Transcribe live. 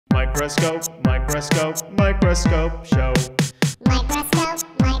Microscope, microscope, microscope show. Microscope,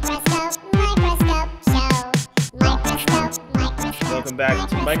 microscope, microscope show. Microscope, microscope. Welcome back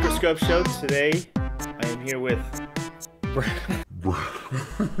to Microscope Show. Today, I am here with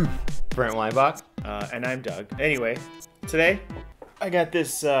Brent Weinbach. and I'm Doug. Anyway, today I got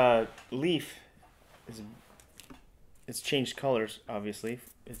this leaf. It's changed colors, obviously.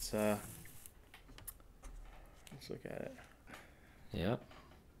 Let's look at it. Yep.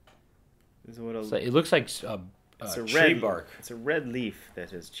 This is what So it looks like it's a tree red bark. It's a red leaf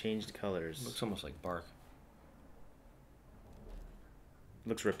that has changed colors. Looks almost like bark.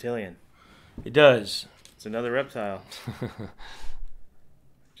 Looks reptilian. It does. It's another reptile.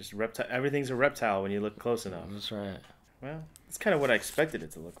 Just reptile. Everything's a reptile when you look close enough. That's right. Well, it's kind of what I expected it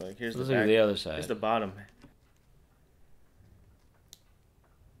to look like. Here's Let's the look back. at the other side. Here's the bottom.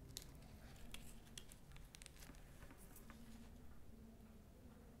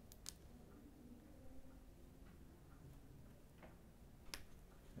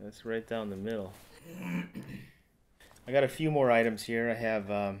 That's right down the middle. I got a few more items here. I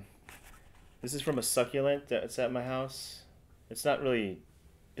have, this is from a succulent that's at my house. It's not really,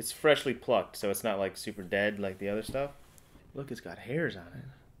 it's freshly plucked, so it's not like super dead like the other stuff. Look, it's got hairs on it.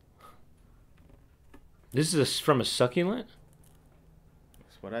 This is from a succulent?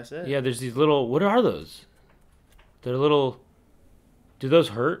 That's what I said. Yeah, there's these little, what are those? They're little, do those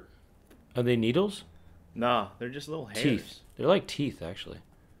hurt? Are they needles? Nah, they're just little hairs. Teeth. They're like teeth, actually.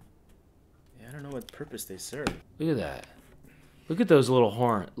 Yeah, I don't know what purpose they serve. Look at that. Look at those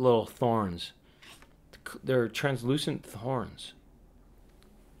little thorns. They're translucent thorns.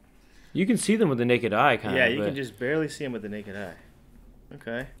 You can see them with the naked eye, kind of. Yeah, you can just barely see them with the naked eye.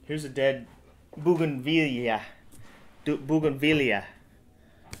 Okay. Here's a dead bougainvillea. Bougainvillea.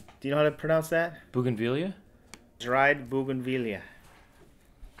 Do you know how to pronounce that? Bougainvillea? Dried bougainvillea.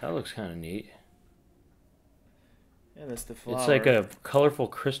 That looks kind of neat. Yeah, that's the flower. It's like a colorful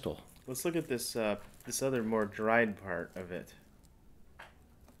crystal. Let's look at this this other more dried part of it.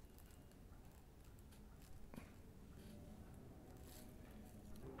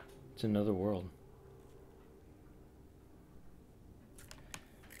 It's another world.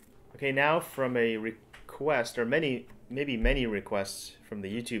 Okay, now from a request, or maybe many requests from the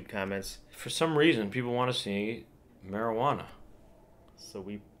YouTube comments. For some reason, people want to see marijuana. So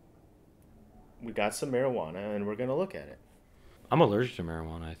we got some marijuana, and we're gonna look at it. I'm allergic to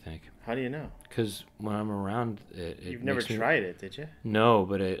marijuana, I think. How do you know? Because when I'm around it, You've never makes me... tried it, did you? No,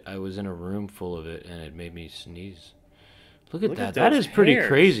 but I was in a room full of it, and it made me sneeze. Look at Look that. at That those is pretty hairs.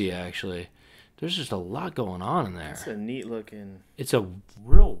 crazy, actually. There's just a lot going on in there. That's a neat looking. It's a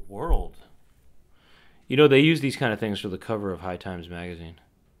real world. You know, they use these kind of things for the cover of High Times magazine.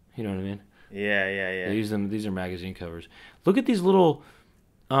 You know what I mean? Yeah. They use them. These are magazine covers. Look at these little,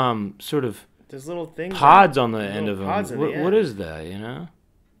 sort of There's little things. pods on the end of pods them. in the What end. is that? You know?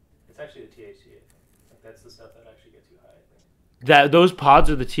 It's actually the THC. Like that's the stuff that actually gets you high. I think. Those pods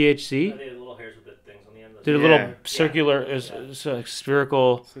are the THC. They have little hairs with the things on the end. They're little circular,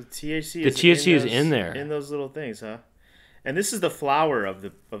 spherical. So THC. The THC is in there. In those little things, huh? And this is the flower of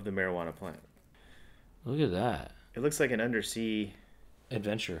the marijuana plant. Look at that. It looks like an undersea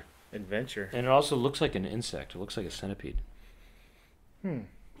Adventure. adventure. And it also looks like an insect. It looks like a centipede.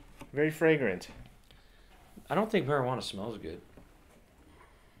 Very fragrant. I don't think marijuana smells good.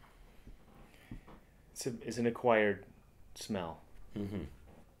 It's an acquired smell. Mm-hmm.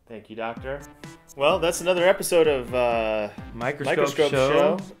 Thank you, Doctor. Well, that's another episode of Microscope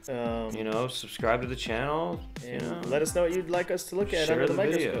show. You You know, subscribe to the channel. You and know, let us know what you'd like us to look at Share under the the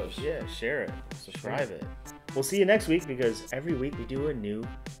microscope. videos. Yeah, share it. Subscribe it. We'll see you next week because every week we do a new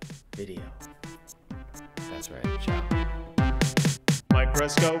video. that's right. Ciao.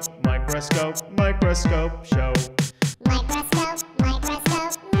 Microscope, microscope, microscope show. Microscope,